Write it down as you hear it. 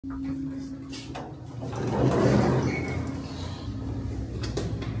All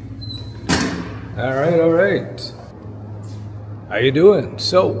right. How you doing?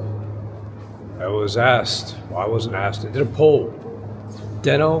 So, I was asked, well, I wasn't asked, I did a poll.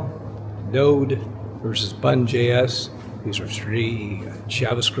 Deno, Node versus Bun.js. These are three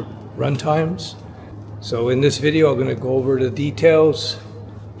JavaScript runtimes. So in this video, I'm going to go over the details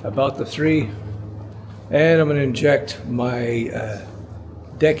about the three, and I'm going to inject my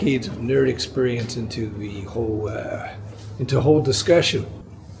decades of nerd experience into the whole discussion.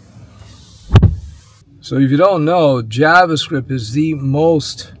 So if you don't know, JavaScript is the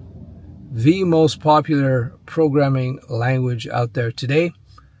most popular programming language out there today.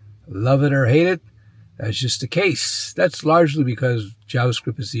 Love it or hate it, that's just the case. That's largely because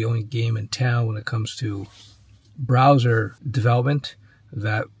JavaScript is the only game in town when it comes to browser development.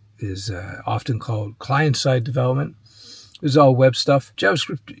 That is often called client-side development. This is all web stuff.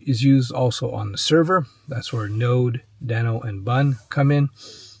 JavaScript is used also on the server. That's where Node, Deno, and Bun come in.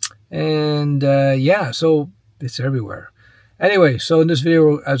 And yeah, so it's everywhere. Anyway, so in this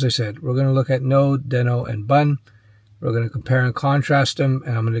video, as I said, we're going to look at Node, Deno, and Bun. We're going to compare and contrast them,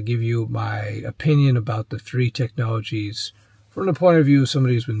 and I'm going to give you my opinion about the three technologies from the point of view of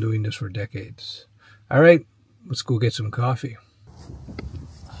somebody who's been doing this for decades. All right, let's go get some coffee.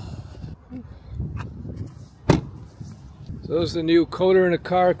 So this is the new Coder in a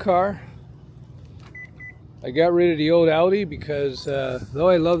car. I got rid of the old Audi because though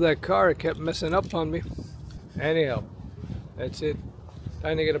I love that car, it kept messing up on me. Anyhow, that's it.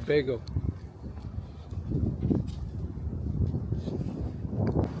 Time to get a bagel.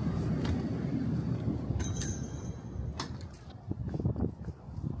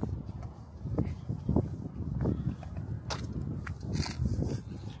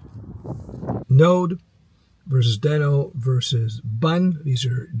 Node versus Deno versus Bun. These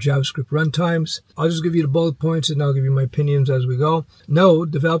are JavaScript runtimes. I'll just give you the bullet points and I'll give you my opinions as we go.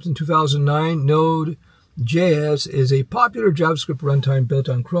 Node, developed in 2009, Node.js is a popular JavaScript runtime built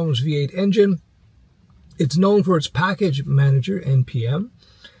on Chrome's V8 engine. It's known for its package manager, NPM,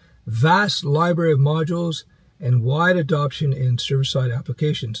 vast library of modules, and wide adoption in server-side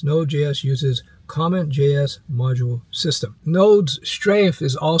applications. Node.js uses Common.js module system. Node's strength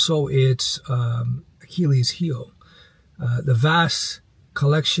is also its Achilles heel. The vast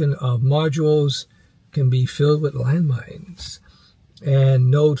collection of modules can be filled with landmines. And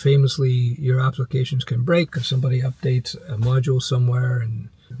Node, famously, your applications can break if somebody updates a module somewhere and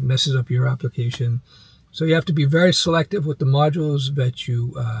messes up your application. So you have to be very selective with the modules that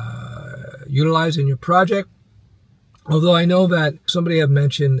you utilize in your project. Although I know that somebody have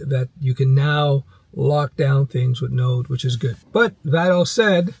mentioned that you can now lock down things with Node, which is good. But that all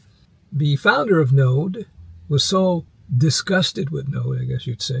said, the founder of Node was so disgusted with Node, I guess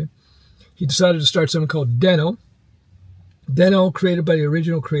you'd say, he decided to start something called Deno. Deno, created by the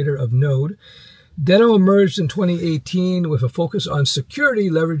original creator of Node. Deno emerged in 2018 with a focus on security,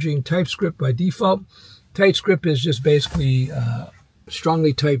 leveraging TypeScript by default. TypeScript is just basically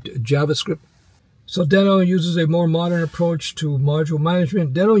strongly typed JavaScript. So Deno uses a more modern approach to module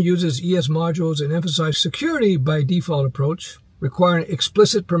management. Deno uses ES modules and emphasizes security by default approach, requiring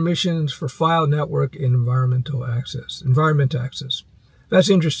explicit permissions for file, network, and environment access. That's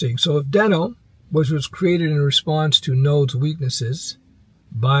interesting. So if Deno, which was created in response to Node's weaknesses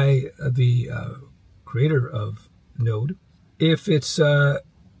by the creator of Node, if it's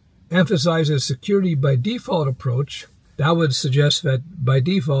emphasizes security by default approach, that would suggest that by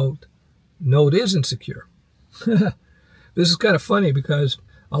default, Node isn't secure. This is kind of funny because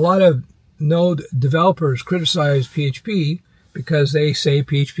a lot of Node developers criticize PHP because they say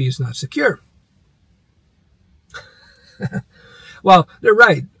PHP is not secure. Well, they're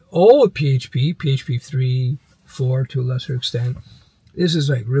right. Old PHP, PHP 3, 4 to a lesser extent, this is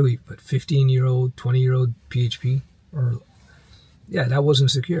like really, what, 15-year-old, 20-year-old PHP? Or, yeah, that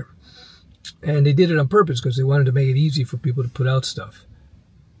wasn't secure. And they did it on purpose because they wanted to make it easy for people to put out stuff.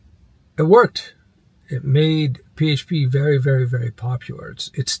 It worked. It made PHP very, very, very popular.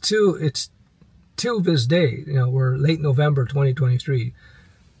 It's till this day. You know, we're late November 2023.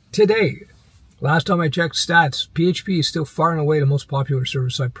 Today, last time I checked stats, PHP is still far and away the most popular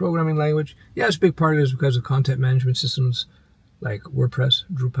server-side programming language. Yes, a big part of it is because of content management systems like WordPress,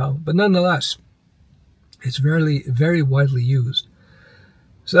 Drupal, but nonetheless, it's very, very widely used.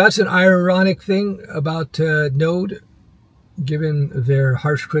 So that's an ironic thing about Node, given their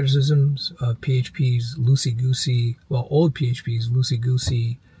harsh criticisms of PHP's loosey-goosey, well, old PHP's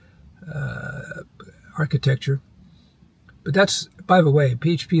loosey-goosey architecture. But that's, by the way,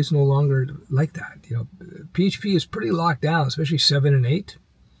 PHP is no longer like that. You know, PHP is pretty locked down, especially 7 and 8.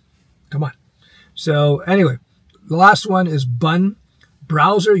 Come on. So anyway, the last one is Bun,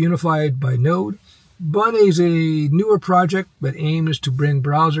 browser unified by Node. Bun is a newer project, but aim is to bring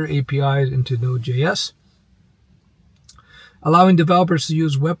browser APIs into Node.js, allowing developers to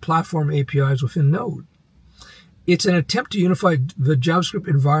use web platform APIs within Node. It's an attempt to unify the JavaScript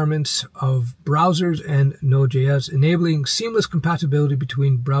environments of browsers and Node.js, enabling seamless compatibility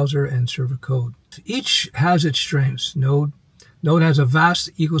between browser and server code. Each has its strengths. Node has a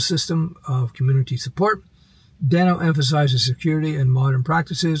vast ecosystem of community support. Deno emphasizes security and modern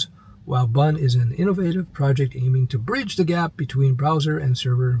practices, while Bun is an innovative project aiming to bridge the gap between browser and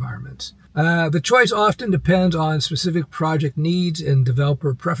server environments. The choice often depends on specific project needs and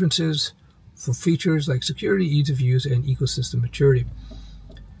developer preferences for features like security, ease of use, and ecosystem maturity.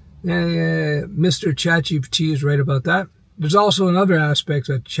 Mr. ChatGPT is right about that. There's also another aspect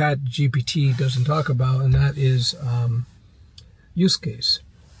that ChatGPT doesn't talk about, and that is use case.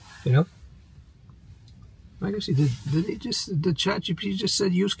 You know, I guess he did. Did ChatGPT just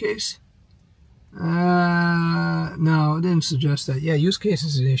said use case? No, it didn't suggest that. Yeah, use case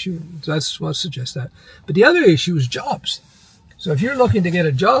is an issue. So that's what suggests that. But the other issue is jobs. So if you're looking to get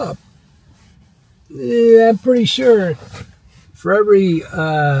a job, I'm pretty sure for every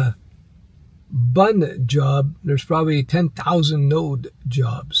Bun job, there's probably 10,000 Node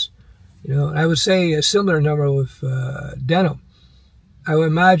jobs. You know, I would say a similar number with Deno. I would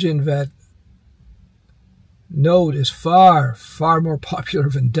imagine that Node is far, far more popular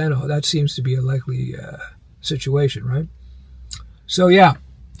than Deno. That seems to be a likely situation, right? So yeah,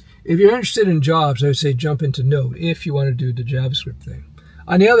 if you're interested in jobs, I would say jump into Node if you want to do the JavaScript thing.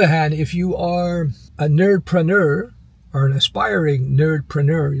 On the other hand, if you are a nerdpreneur or an aspiring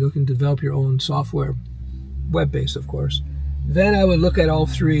nerdpreneur, you can develop your own software, web-based of course, then I would look at all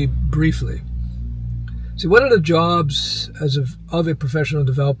three briefly. See, what are the jobs as of other professional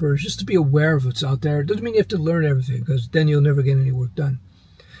developers, just to be aware of what's out there. It doesn't mean you have to learn everything, because then you'll never get any work done.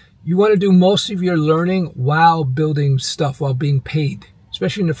 You want to do most of your learning while building stuff, while being paid,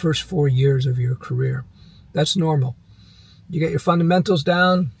 especially in the first 4 years of your career. That's normal. You get your fundamentals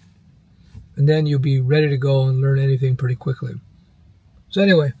down, and then you'll be ready to go and learn anything pretty quickly. So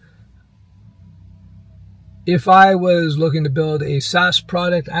anyway, if I was looking to build a SaaS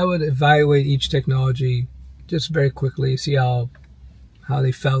product, I would evaluate each technology just very quickly, see how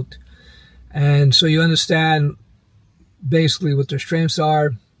they felt. And so you understand basically what their strengths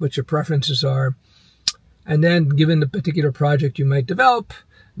are, what your preferences are. And then given the particular project you might develop,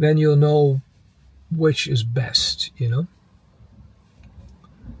 then you'll know which is best, you know.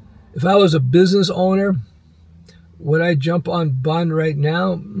 If I was a business owner, would I jump on Bun right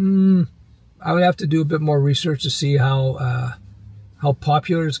now? I would have to do a bit more research to see how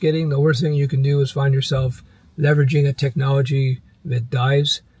popular it's getting. The worst thing you can do is find yourself leveraging a technology that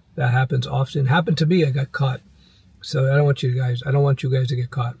dies. That happens often. Happened to me. I got caught. So I don't want you guys to get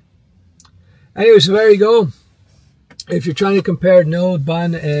caught. Anyway, so there you go. If you're trying to compare Node,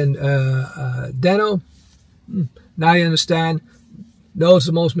 Bun, and Deno, now you understand. Node's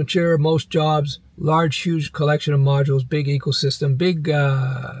the most mature, most jobs, large, huge collection of modules, big ecosystem,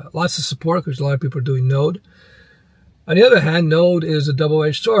 lots of support because a lot of people are doing Node. On the other hand, Node is a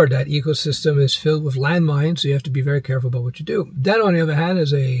double-edged sword. That ecosystem is filled with landmines, so you have to be very careful about what you do. Deno, on the other hand,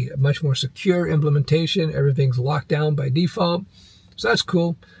 is a much more secure implementation. Everything's locked down by default, so that's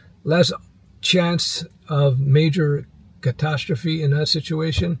cool. Less chance of major catastrophe in that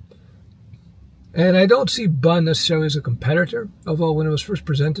situation. And I don't see Bun necessarily as a competitor, although when it was first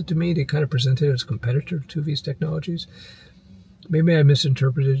presented to me, they kind of presented it as a competitor to these technologies. Maybe I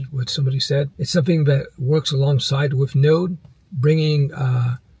misinterpreted what somebody said. It's something that works alongside with Node, bringing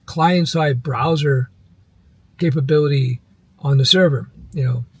client-side browser capability on the server. You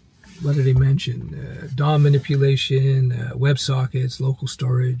know, what did they mention? DOM manipulation, WebSockets, local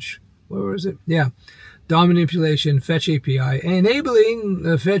storage. What was it? Yeah. DOM manipulation, fetch API, enabling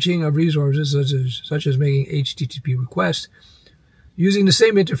the fetching of resources such as making HTTP requests using the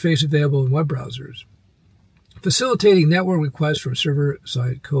same interface available in web browsers. Facilitating network requests from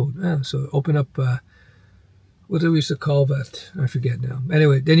server-side code. So open up, what do we used to call that? I forget now.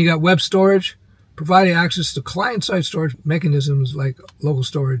 Anyway, then you got web storage, providing access to client-side storage mechanisms like local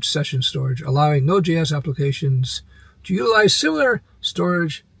storage, session storage, allowing Node.js applications to utilize similar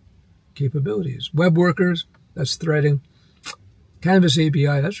storage capabilities. Web workers, that's threading. Canvas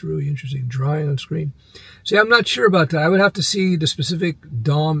API, that's really interesting. Drawing on screen. See, I'm not sure about that. I would have to see the specific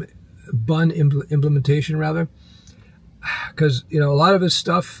DOM Bun implementation rather, because you know a lot of this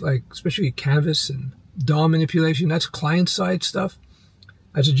stuff, like especially Canvas and DOM manipulation, that's client-side stuff.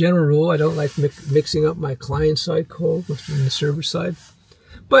 As a general rule, I don't like mixing up my client-side code with the server side.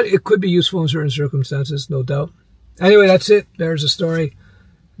 But it could be useful in certain circumstances, no doubt. Anyway, that's it. There's the story.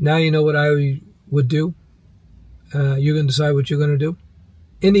 Now you know what I would do. You can decide what you're going to do.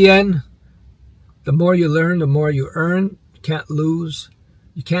 In the end, the more you learn, the more you earn. You can't lose.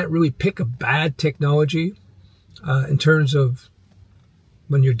 You can't really pick a bad technology in terms of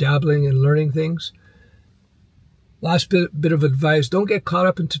when you're dabbling and learning things. Last bit of advice, don't get caught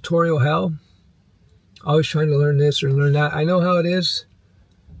up in tutorial hell. Always trying to learn this or learn that. I know how it is.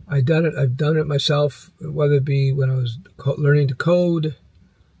 I've done it myself, whether it be when I was learning to code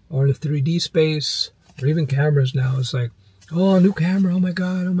or in the 3D space or even cameras now. It's like, oh, new camera, oh my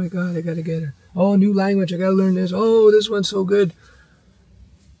God, I got to get it. Oh, new language, I got to learn this. Oh, this one's so good.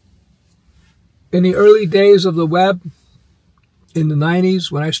 In the early days of the web, in the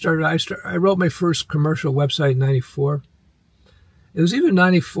 90s, when I wrote my first commercial website in 94. It was even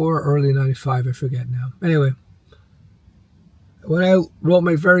 94 or early 95, I forget now. Anyway, when I wrote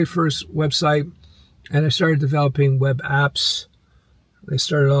my very first website and I started developing web apps, they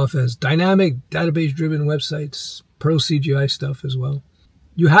started off as dynamic, database-driven websites, pro CGI stuff as well.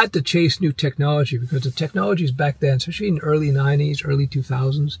 You had to chase new technology because the technologies back then, especially in the early 90s, early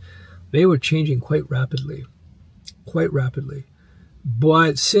 2000s, they were changing quite rapidly.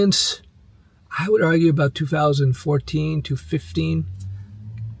 But since, I would argue about 2014 to 15,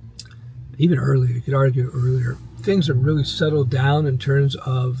 even earlier, you could argue earlier, things have really settled down in terms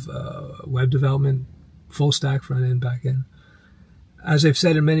of web development, full stack, front end, back end. As I've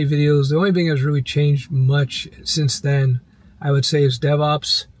said in many videos, the only thing that's really changed much since then, I would say, is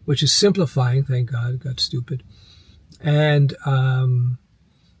DevOps, which is simplifying, thank God, it got stupid, and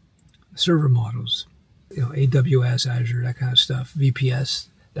server models. You know, AWS, Azure, that kind of stuff, VPS,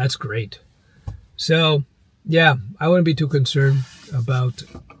 that's great. So, yeah, I wouldn't be too concerned about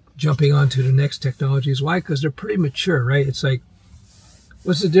jumping onto the next technologies. Why? Because they're pretty mature, right? It's like,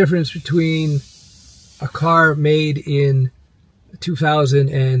 what's the difference between a car made in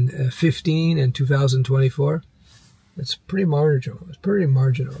 2015 and 2024? It's pretty marginal.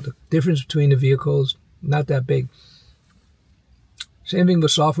 The difference between the vehicles, not that big. Same thing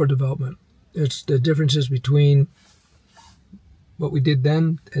with software development. It's the differences between what we did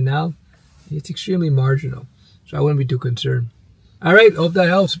then and now. It's extremely marginal. So I wouldn't be too concerned. All right, hope that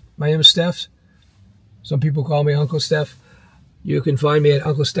helps. My name is Steph. Some people call me Uncle Steph. You can find me at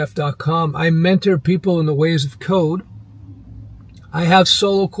unclesteph.com. I mentor people in the ways of code. I have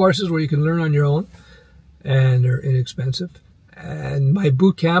solo courses where you can learn on your own, and they're inexpensive. And my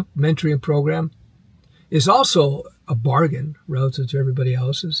bootcamp mentoring program is also a bargain relative to everybody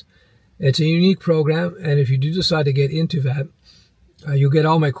else's. It's a unique program, and if you do decide to get into that, you'll get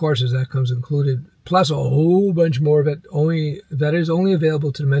all my courses. That comes included, plus a whole bunch more of it. That is only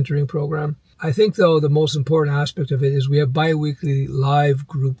available to the mentoring program. I think, though, the most important aspect of it is we have bi-weekly live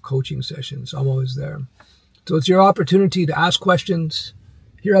group coaching sessions. I'm always there. So it's your opportunity to ask questions,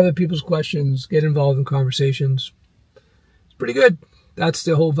 hear other people's questions, get involved in conversations. It's pretty good. That's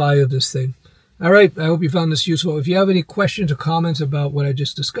the whole value of this thing. All right, I hope you found this useful. If you have any questions or comments about what I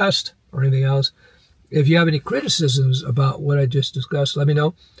just discussed or anything else, if you have any criticisms about what I just discussed, let me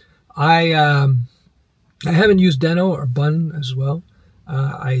know. I haven't used Deno or Bun as well.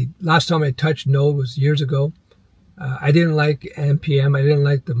 Last time I touched Node was years ago. I didn't like NPM. I didn't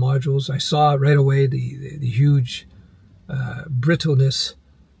like the modules. I saw right away the huge brittleness,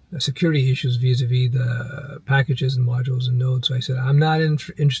 security issues vis-a-vis the packages and modules in Node. So I said, I'm not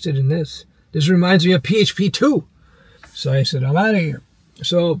interested in this. This reminds me of PHP 2. So I said, I'm out of here.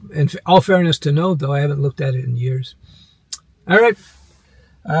 So, in all fairness to Node, though, I haven't looked at it in years. All right.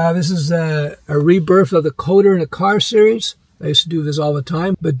 This is a rebirth of the Coder in a Car series. I used to do this all the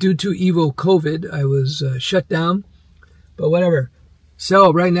time, but due to evil COVID, I was shut down. But whatever.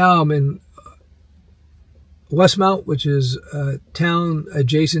 So right now I'm in Westmount, which is a town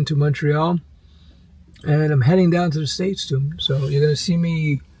adjacent to Montreal, and I'm heading down to the States soon. So you're going to see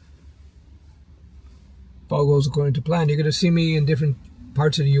me, if all goes according to plan, you're going to see me in different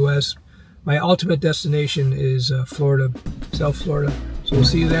parts of the U.S. My ultimate destination is Florida, South Florida. So we'll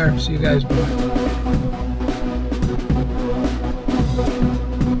see you there. See you guys. Bye.